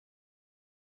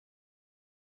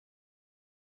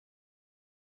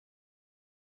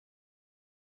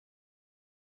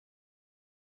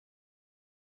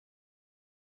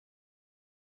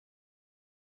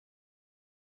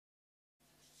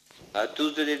À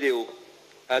tous de DDO,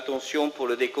 attention pour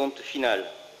le décompte final.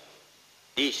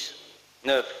 10,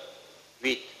 9,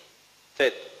 8,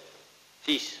 7,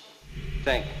 6,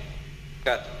 5,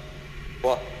 4,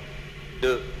 3,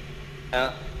 2,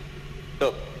 1,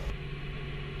 top.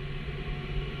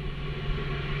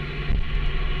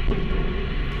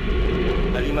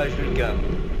 Allumage Vulcain.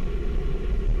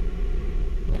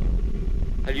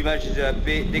 Allumage des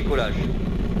EAP, décollage.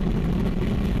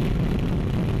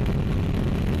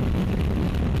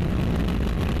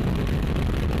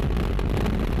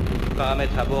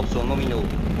 Paramètres à bord sont nominaux.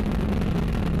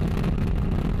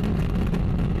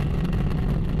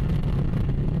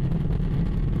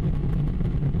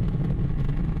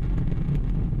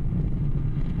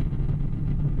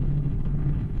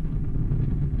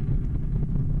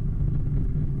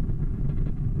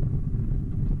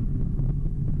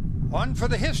 One for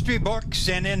the history books,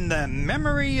 and in the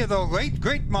memory of the late,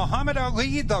 great Muhammad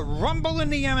Ali, the rumble in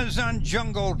the Amazon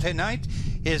jungle tonight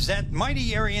is that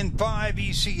mighty Ariane 5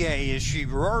 ECA as she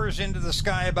roars into the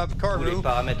sky above Kourou.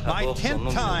 My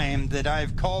 10th time that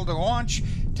I've called a launch,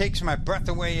 takes my breath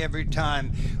away every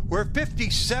time. We're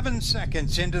 57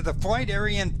 seconds into the flight.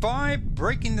 Ariane 5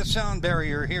 breaking the sound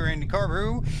barrier here in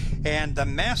Kourou, and the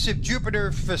massive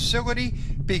Jupiter facility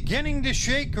beginning to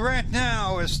shake right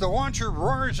now as the launcher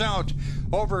roars out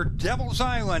over Devil's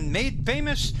Island, made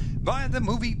famous by the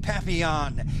movie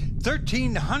Papillon.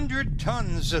 1,300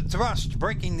 tons of thrust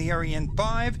breaking the Ariane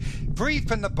 5, free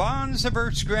from the bonds of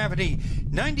Earth's gravity.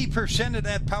 90% of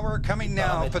that power coming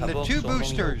now from the two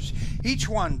boosters, each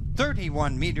one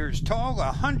 31 meters tall,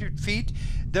 100 feet.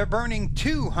 They're burning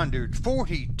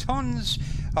 240 tons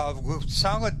of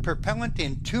solid propellant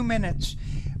in 2 minutes,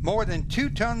 more than 2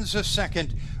 tons a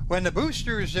second. When the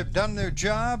boosters have done their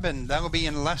job, and that'll be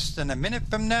in less than a minute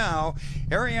from now,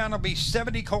 Ariane will be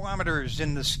 70 kilometers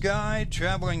in the sky,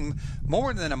 traveling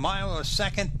more than a mile a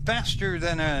second, faster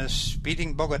than a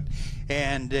speeding bullet.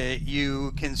 And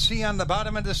you can see on the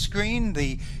bottom of the screen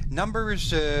the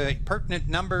numbers, pertinent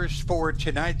numbers for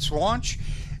tonight's launch.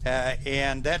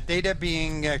 And that data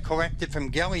being collected from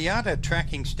Guyana, a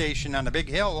tracking station on a big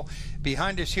hill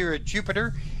behind us here at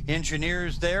Jupiter.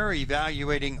 Engineers there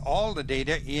evaluating all the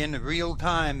data in real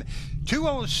time.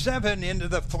 2:07 into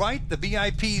the flight. The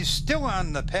VIP's still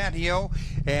on the patio,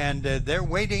 and they're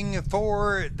waiting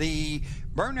for the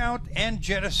burnout and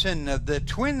jettison of the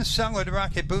twin solid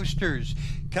rocket boosters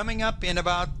coming up in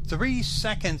about 3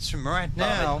 seconds from right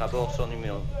now.